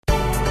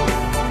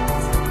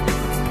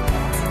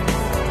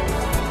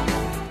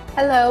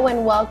Hello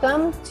and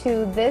welcome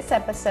to this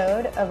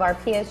episode of our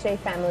PSJA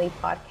Family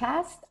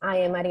Podcast. I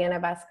am Mariana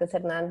Vasquez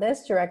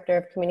Hernandez, Director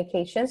of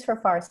Communications for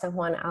FAR San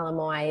Juan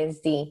Alamo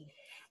ISD.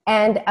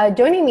 And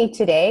joining me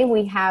today,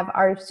 we have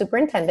our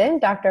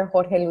Superintendent, Dr.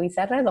 Jorge Luis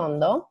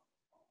Arredondo.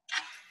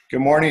 Good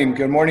morning.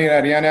 Good morning,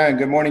 Ariana, and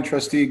good morning,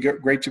 Trustee.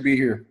 Great to be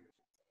here.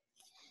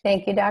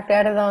 Thank you, Dr.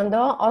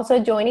 Arredondo. Also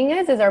joining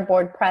us is our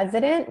Board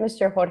President,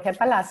 Mr. Jorge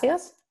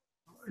Palacios.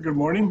 Good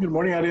morning. Good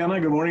morning,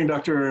 Ariana. Good morning,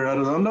 Dr.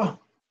 Arredondo.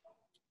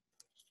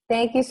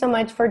 Thank you so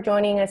much for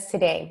joining us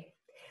today.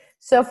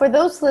 So for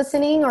those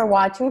listening or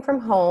watching from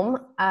home,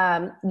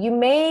 you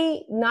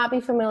may not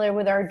be familiar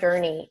with our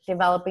journey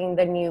developing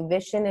the new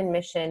vision and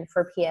mission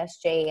for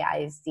PSJA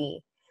ISD.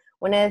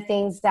 One of the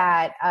things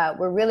that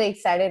we're really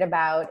excited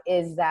about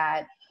is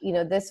that,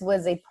 this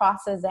was a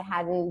process that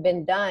hadn't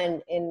been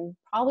done in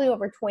probably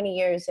over 20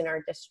 years in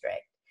our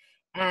district.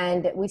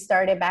 And we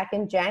started back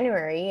in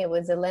January. It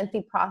was a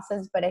lengthy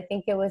process, but I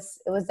think it was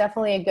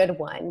definitely a good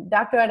one.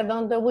 Dr.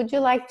 Arredondo, would you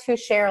like to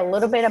share a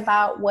little bit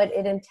about what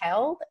it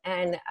entailed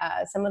and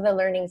some of the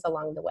learnings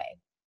along the way?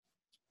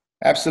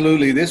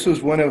 Absolutely. This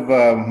was one of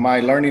my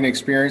learning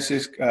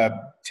experiences,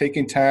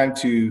 taking time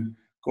to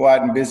go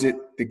out and visit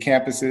the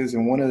campuses.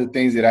 And one of the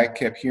things that I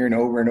kept hearing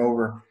over and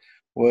over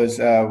was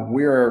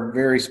we're a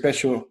very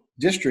special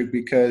district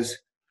because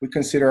we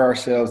consider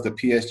ourselves the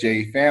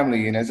PSJA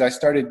family. And as I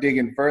started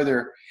digging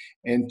further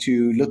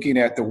into looking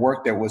at the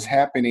work that was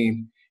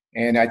happening,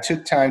 and I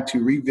took time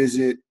to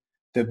revisit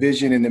the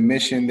vision and the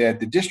mission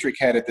that the district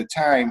had at the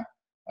time,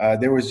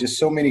 there was just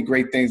so many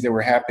great things that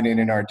were happening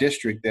in our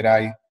district that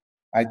I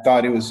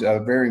thought it was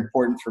very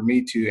important for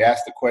me to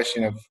ask the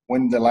question of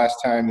when the last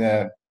time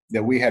that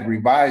we had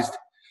revised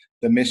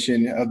the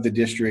mission of the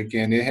district.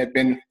 And it had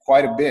been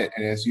quite a bit.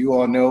 And as you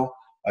all know,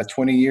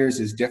 20 years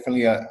is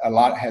definitely a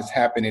lot has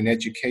happened in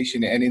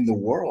education and in the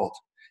world,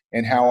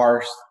 and how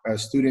our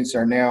students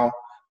are now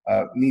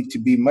need to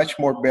be much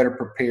more better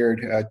prepared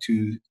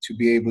to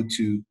be able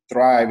to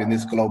thrive in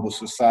this global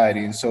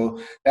society. And so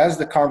that's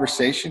the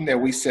conversation that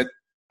we set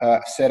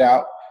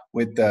out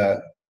with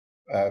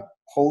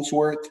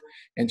Holdsworth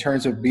in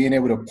terms of being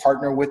able to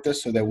partner with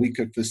us so that we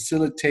could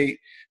facilitate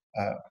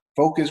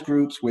focus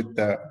groups with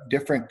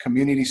different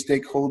community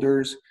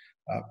stakeholders,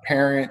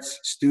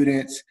 parents,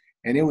 students.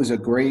 And it was a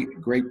great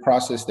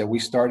process that we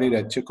started.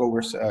 It took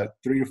over 3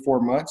 to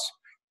 4 months,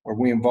 where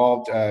we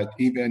involved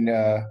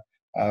even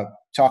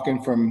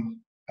talking from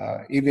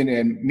even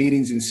in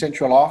meetings in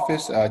central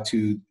office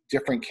to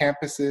different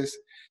campuses,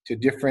 to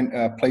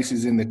different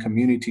places in the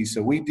community.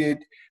 So we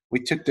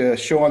took the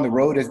show on the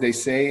road, as they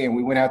say, and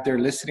we went out there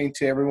listening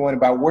to everyone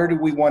about where do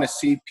we want to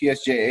see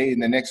PSJA in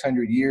the next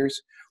 100 years.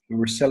 We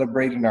were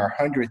celebrating our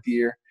 100th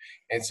year.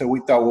 And so we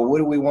thought, well, what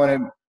do we want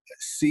to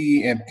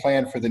see and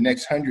plan for the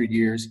next 100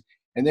 years?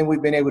 And then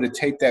we've been able to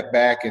take that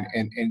back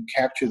and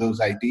capture those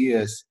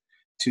ideas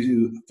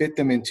to fit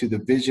them into the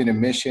vision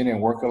and mission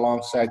and work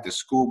alongside the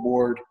school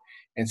board.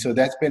 And so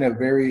that's been a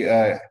very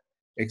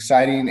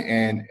exciting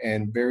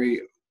and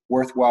very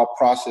worthwhile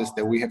process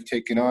that we have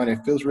taken on. It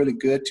feels really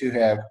good to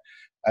have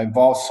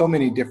involved so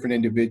many different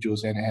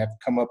individuals and have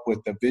come up with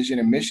a vision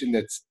and mission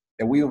that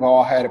we've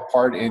all had a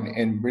part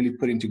in really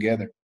putting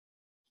together.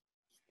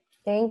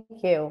 Thank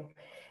you.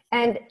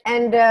 And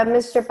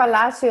Mr.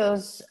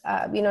 Palacios,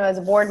 as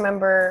a board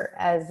member,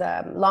 as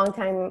a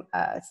longtime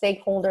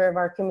stakeholder of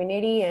our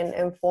community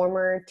and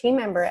former team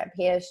member at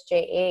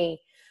PSJA,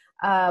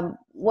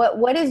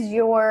 what is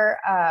your,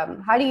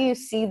 how do you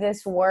see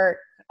this work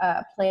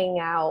playing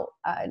out,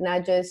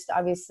 not just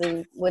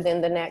obviously within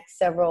the next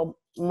several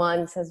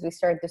months as we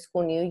start the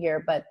school new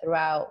year, but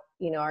throughout,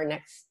 our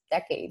next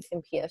decades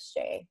in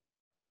PSJA?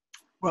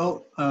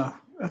 Well,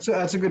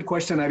 that's a good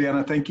question,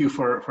 Ariana. Thank you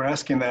for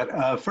asking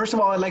that. First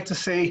of all, I'd like to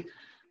say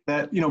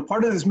that,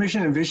 part of this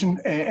mission and vision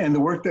and the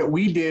work that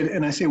we did,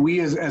 and I say we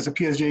as a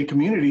PSJA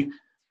community,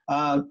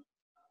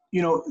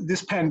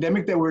 this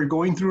pandemic that we're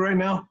going through right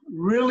now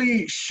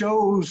really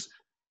shows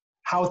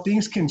how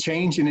things can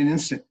change in an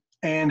instant,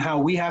 and how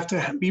we have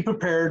to be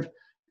prepared,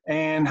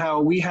 and how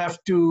we have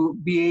to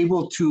be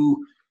able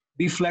to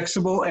be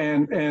flexible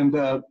and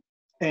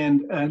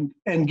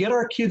get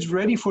our kids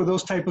ready for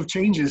those type of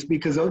changes,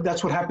 because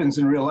that's what happens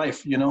in real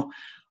life.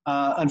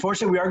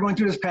 Unfortunately, we are going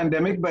through this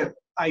pandemic, but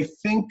I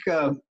think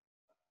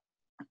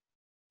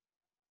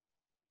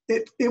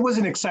it was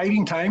an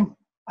exciting time.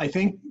 I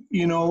think,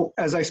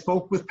 as I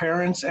spoke with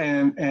parents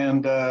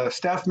and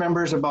staff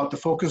members about the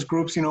focus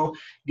groups,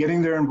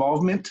 getting their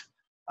involvement,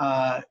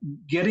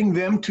 getting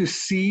them to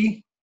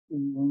see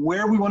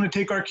where we want to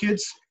take our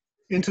kids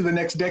into the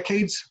next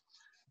decades.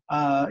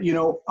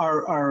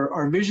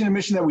 Our vision and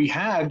mission that we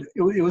had,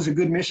 it was a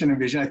good mission and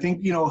vision. I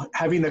think,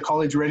 having the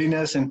college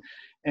readiness and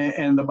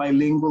the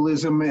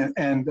bilingualism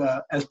and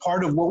as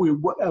part of what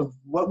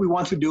we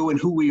want to do and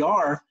who we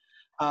are,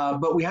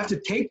 but we have to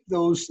take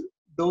those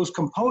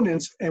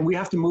components and we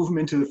have to move them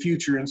into the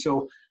future. And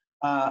so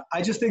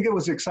I just think it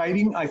was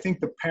exciting. I think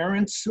the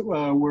parents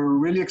were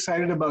really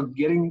excited about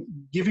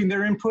giving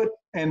their input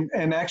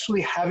and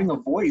actually having a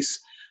voice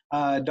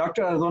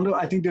Dr. Arredondo,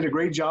 I think, did a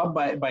great job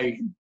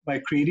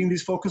by creating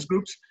these focus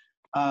groups,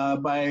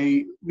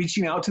 by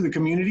reaching out to the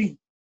community,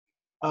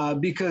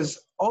 because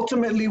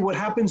ultimately what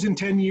happens in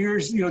 10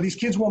 years, these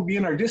kids won't be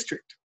in our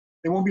district.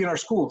 They won't be in our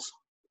schools,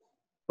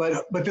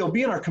 but they'll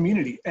be in our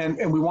community.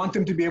 And we want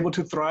them to be able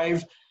to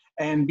thrive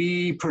and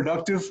be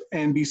productive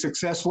and be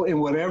successful in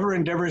whatever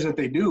endeavors that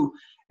they do.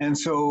 And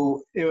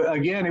so,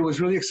 again, it was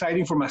really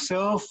exciting for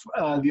myself,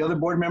 the other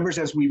board members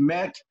as we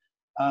met,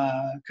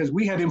 because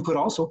we had input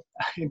also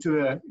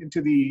into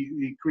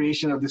the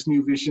creation of this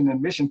new vision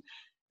and mission.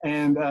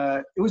 And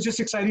it was just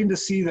exciting to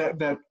see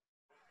that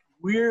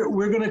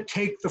we're going to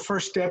take the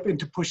first step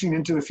into pushing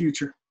into the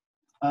future.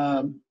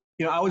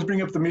 I always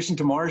bring up the mission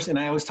to Mars, and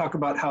I always talk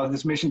about how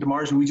this mission to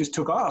Mars, we just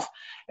took off,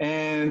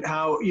 and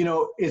how,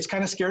 it's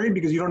kind of scary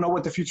because you don't know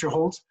what the future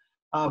holds.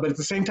 But at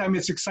the same time,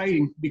 it's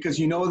exciting because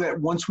you know that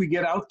once we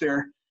get out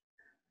there,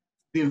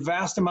 the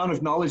vast amount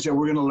of knowledge that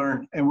we're going to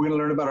learn, and we're going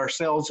to learn about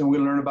ourselves, and we're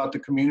going to learn about the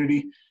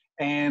community,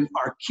 and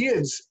our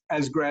kids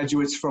as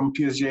graduates from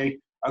PSJA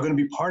are going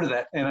to be part of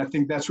that. And I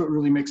think that's what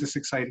really makes us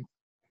exciting.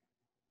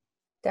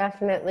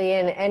 Definitely.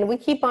 And we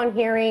keep on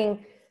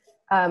hearing,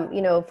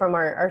 from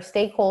our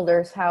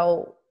stakeholders,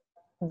 how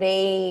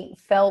they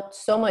felt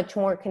so much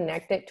more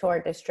connected to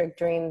our district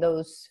during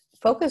those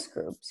focus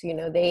groups.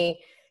 They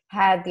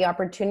had the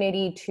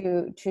opportunity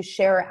to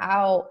share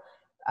out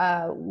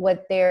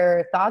what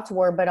their thoughts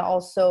were, but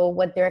also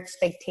what their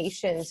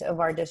expectations of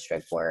our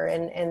district were,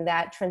 and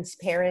that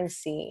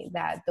transparency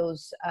that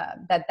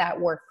that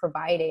work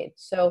provided.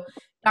 So,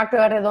 Dr.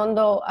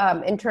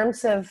 Arredondo, in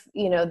terms of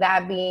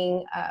that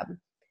being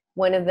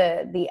one of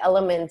the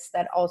elements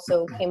that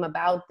also came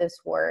about this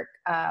work,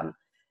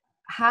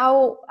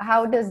 how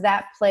does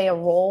that play a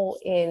role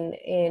in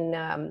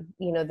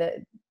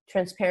the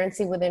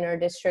transparency within our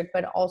district,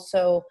 but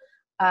also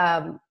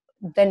the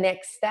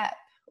next step?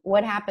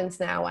 What happens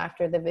now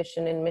after the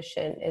vision and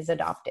mission is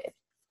adopted?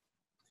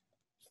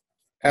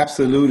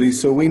 Absolutely.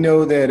 So we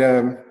know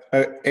that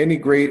any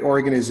great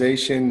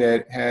organization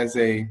that has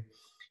a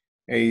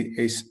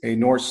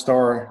North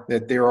Star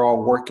that they're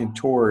all working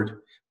toward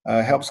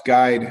helps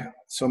guide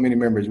so many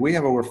members. We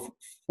have over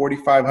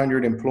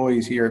 4,500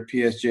 employees here at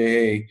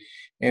PSJA.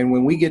 And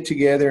when we get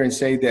together and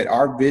say that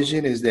our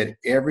vision is that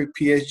every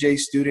PSJ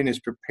student is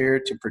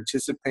prepared to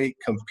participate,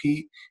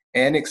 compete,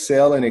 and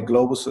excel in a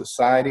global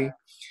society,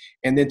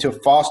 and then to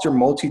foster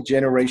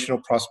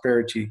multi-generational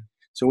prosperity.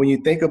 So when you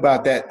think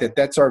about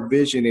that's our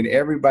vision, and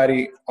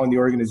everybody on the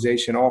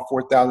organization, all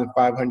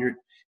 4,500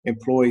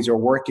 employees, are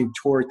working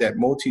toward that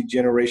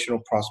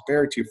multi-generational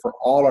prosperity for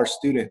all our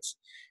students.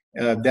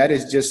 That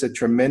is just a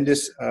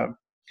tremendous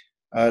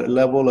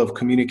level of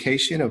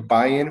communication, of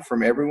buy-in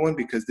from everyone,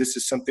 because this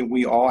is something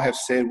we all have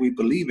said we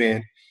believe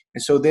in.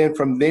 And so then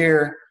from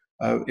there,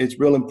 it's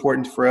real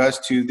important for us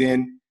to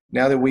then,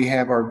 now that we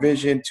have our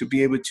vision, to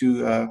be able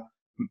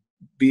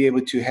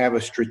to have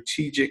a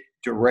strategic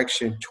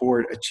direction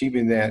toward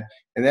achieving that.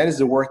 And that is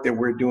the work that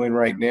we're doing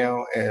right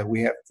now.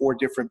 We have 4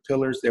 different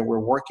pillars that we're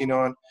working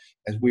on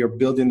as we are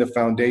building the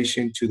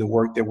foundation to the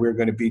work that we're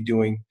going to be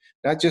doing,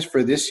 not just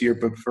for this year,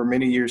 but for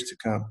many years to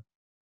come.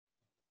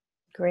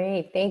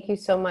 Great. Thank you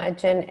so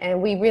much.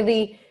 And we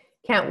really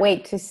can't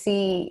wait to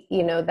see,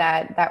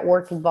 that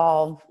work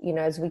evolve,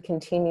 as we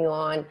continue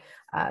on.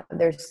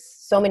 There's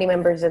so many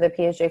members of the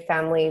PSJ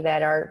family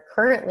that are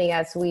currently,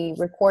 as we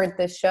record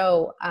this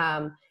show,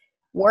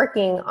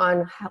 working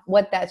on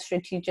what that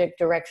strategic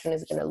direction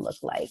is going to look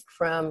like,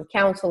 from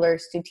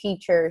counselors to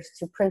teachers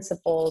to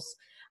principals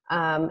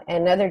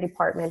and other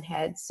department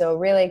heads. So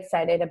really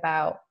excited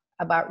about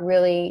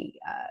really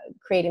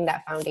creating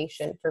that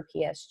foundation for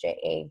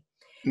PSJA.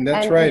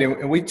 That's right.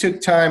 And we took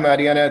time,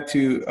 Ariana,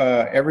 to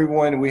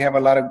everyone. We have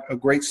a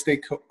great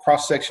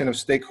cross-section of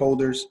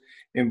stakeholders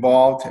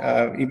involved.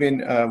 We've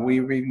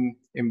even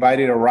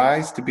invited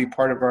Arise to be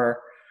part of our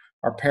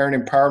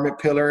parent empowerment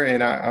pillar.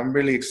 And I'm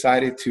really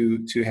excited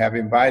to have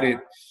invited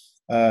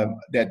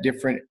that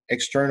different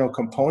external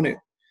component,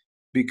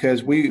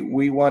 because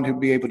we want to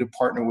be able to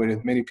partner with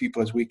as many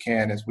people as we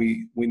can, as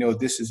we know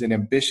this is an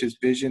ambitious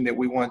vision that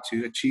we want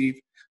to achieve,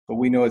 but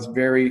we know it's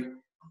very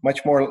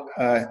much more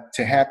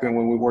to happen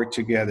when we work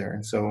together.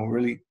 And so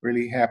really,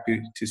 really happy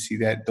to see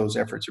that those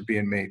efforts are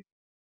being made.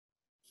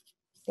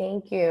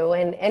 Thank you.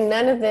 And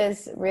none of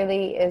this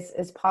really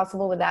is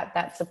possible without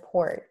that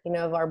support,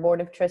 of our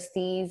board of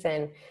trustees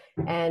and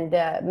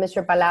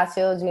Mr.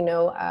 Palacios.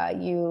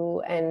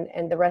 You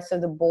and the rest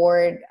of the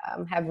board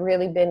have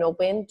really been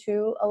open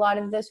to a lot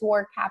of this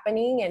work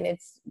happening, and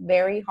it's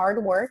very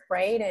hard work,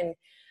 right? And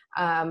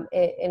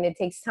it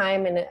takes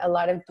time and a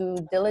lot of due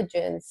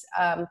diligence.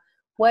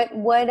 What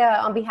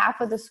on behalf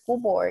of the school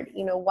board,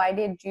 why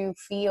did you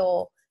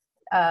feel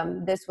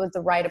this was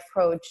the right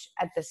approach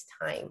at this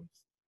time?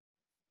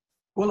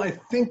 Well, I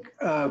think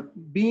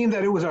being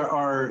that it was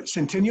our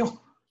centennial,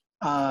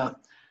 I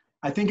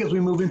think as we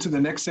move into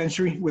the next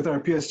century with our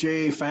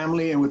PSJA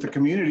family and with the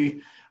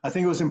community, I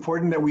think it was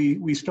important that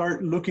we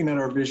start looking at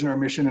our vision, our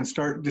mission, and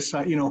start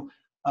decide,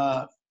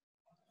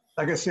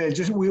 like I said,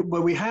 just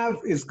what we have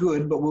is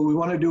good, but what we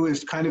want to do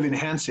is kind of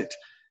enhance it.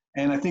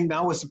 And I think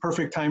now is the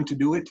perfect time to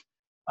do it.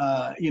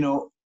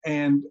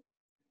 And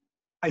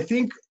I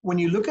think when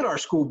you look at our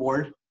school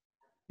board,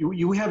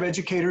 you have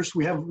educators,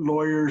 we have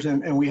lawyers,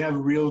 and we have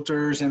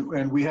realtors,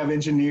 and we have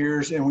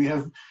engineers, and we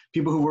have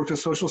people who work with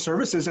social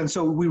services. And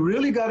so we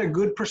really got a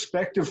good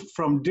perspective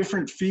from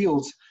different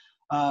fields.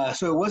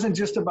 So it wasn't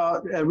just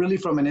about really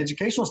from an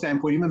educational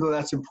standpoint, even though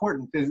that's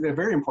important, they're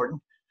very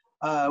important.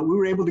 We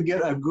were able to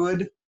get a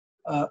good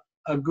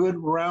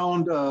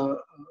round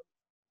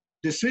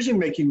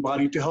decision-making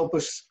body to help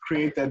us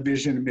create that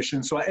vision and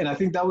mission. So, and I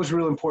think that was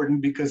real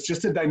important, because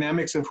just the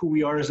dynamics of who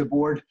we are as a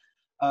board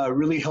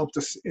really helped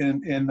us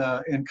in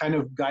kind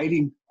of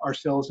guiding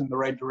ourselves in the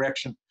right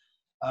direction.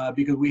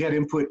 Because we had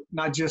input,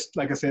 not just,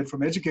 like I said,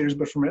 from educators,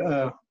 but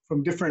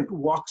from different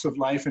walks of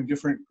life and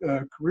different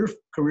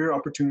career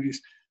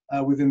opportunities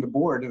within the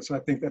board. And so I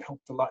think that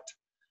helped a lot.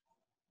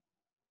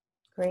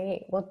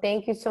 Great. Well,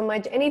 thank you so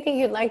much. Anything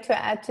you'd like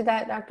to add to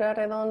that, Dr.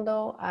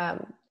 Arredondo?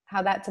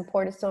 How that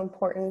support is so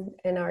important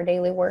in our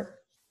daily work?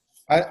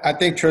 I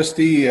think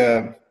Trustee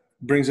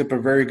brings up a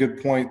very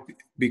good point,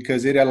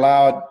 because it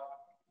allowed,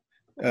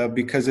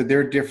 because of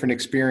their different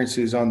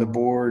experiences on the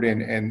board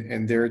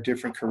and their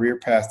different career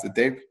paths that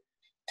they've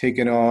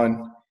taken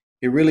on,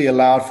 it really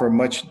allowed for a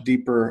much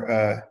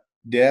deeper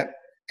depth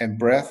and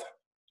breadth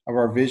of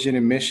our vision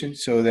and mission,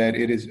 so that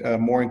it is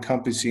more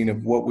encompassing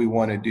of what we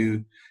want to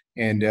do,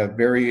 and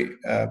very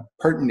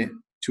pertinent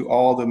to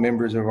all the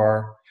members of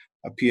our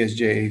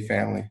PSJA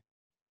family.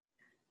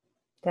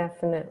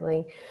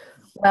 Definitely.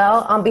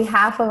 Well, on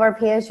behalf of our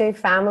PSJ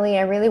family,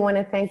 I really want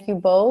to thank you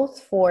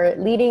both for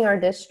leading our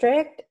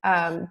district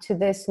to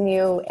this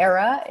new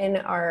era in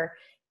our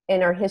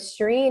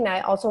history. And I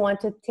also want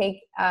to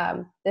take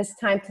this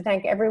time to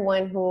thank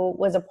everyone who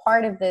was a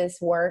part of this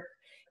work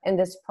and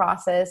this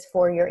process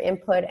for your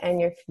input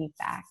and your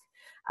feedback.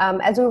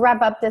 As we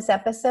wrap up this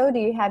episode, do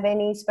you have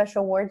any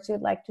special words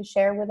you'd like to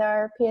share with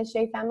our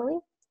PSJ family?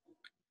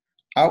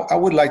 I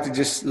would like to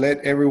just let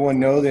everyone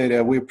know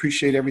that we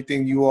appreciate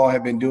everything you all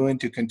have been doing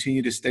to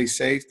continue to stay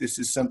safe. This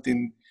is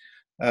something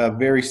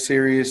very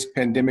serious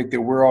pandemic that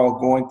we're all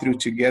going through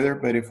together.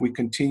 But if we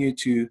continue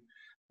to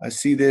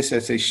see this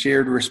as a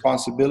shared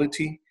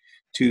responsibility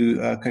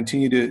to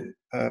continue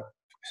to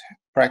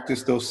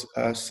practice those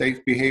safe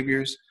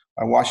behaviors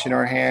by washing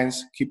our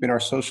hands, keeping our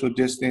social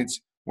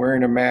distance,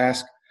 wearing a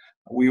mask,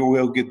 we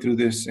will get through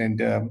this.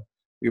 And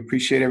we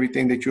appreciate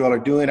everything that you all are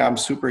doing. I'm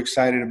super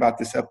excited about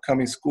this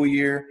upcoming school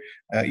year.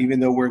 Even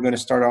though we're going to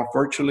start off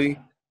virtually,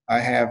 I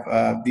have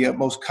the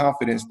utmost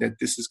confidence that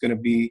this is going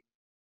to be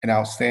an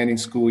outstanding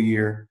school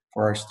year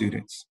for our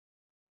students.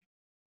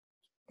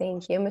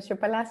 Thank you. Mr.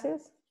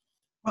 Palacios?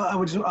 Well,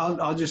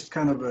 I'll just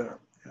kind of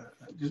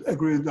just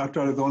agree with Dr.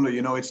 Arredondo.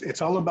 You know,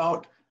 it's all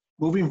about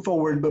moving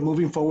forward, but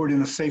moving forward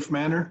in a safe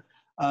manner.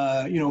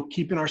 You know,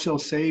 keeping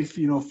ourselves safe,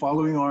 you know,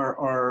 following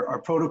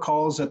our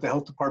protocols that the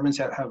health departments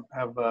have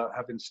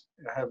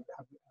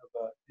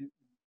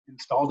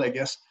installed, I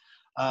guess,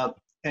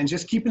 and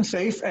just keeping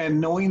safe, and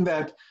knowing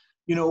that,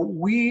 you know,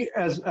 we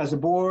as a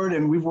board,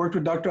 and we've worked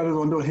with Dr.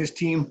 Arredondo and his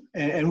team,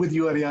 and with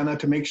you, Ariana,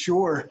 to make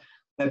sure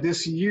that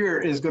this year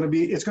is going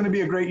to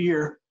be a great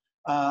year.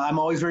 I'm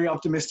always very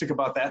optimistic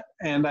about that,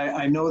 and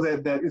I know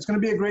that it's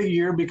going to be a great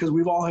year, because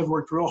we've all have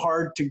worked real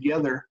hard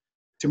together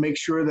to make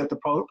sure that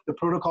the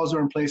protocols are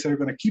in place that are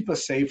going to keep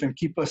us safe and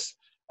keep us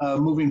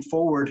moving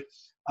forward.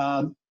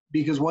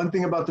 Because one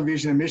thing about the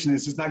vision and mission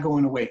is it's not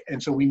going away.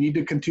 And so we need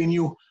to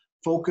continue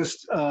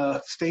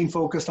staying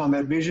focused on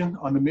that vision,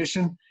 on the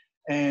mission,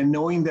 and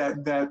knowing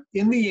that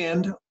in the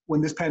end,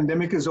 when this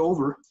pandemic is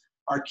over,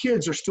 our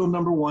kids are still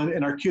number one,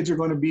 and our kids are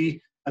going to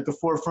be at the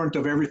forefront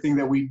of everything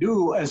that we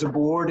do as a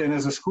board and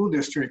as a school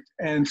district.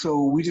 And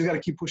so we just got to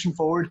keep pushing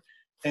forward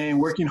and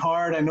working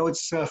hard. I know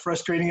it's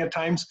frustrating at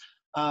times,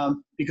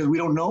 because we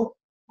don't know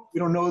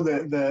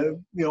the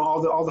you know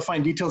all the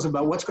fine details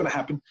about what's going to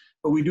happen,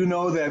 but we do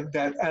know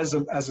that as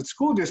a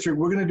school district,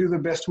 we're going to do the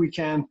best we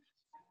can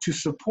to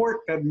support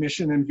that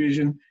mission and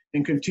vision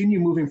and continue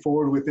moving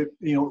forward with it,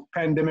 you know,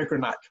 pandemic or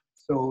not.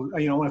 So,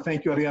 you know, I want to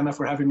thank you, Ariana,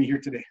 for having me here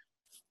today.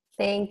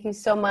 Thank you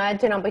so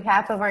much. And on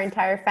behalf of our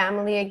entire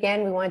family,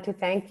 again, we want to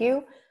thank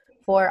you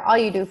for all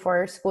you do for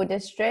our school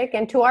district.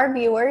 And to our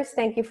viewers,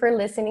 thank you for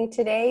listening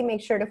today.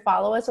 Make sure to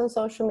follow us on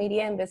social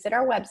media and visit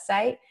our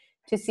website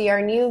to see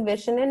our new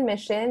vision and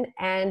mission,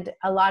 and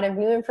a lot of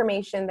new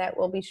information that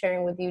we'll be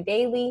sharing with you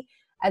daily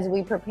as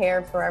we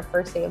prepare for our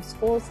first day of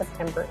school,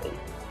 September 8th.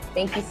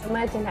 Thank you so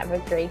much, and have a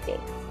great day.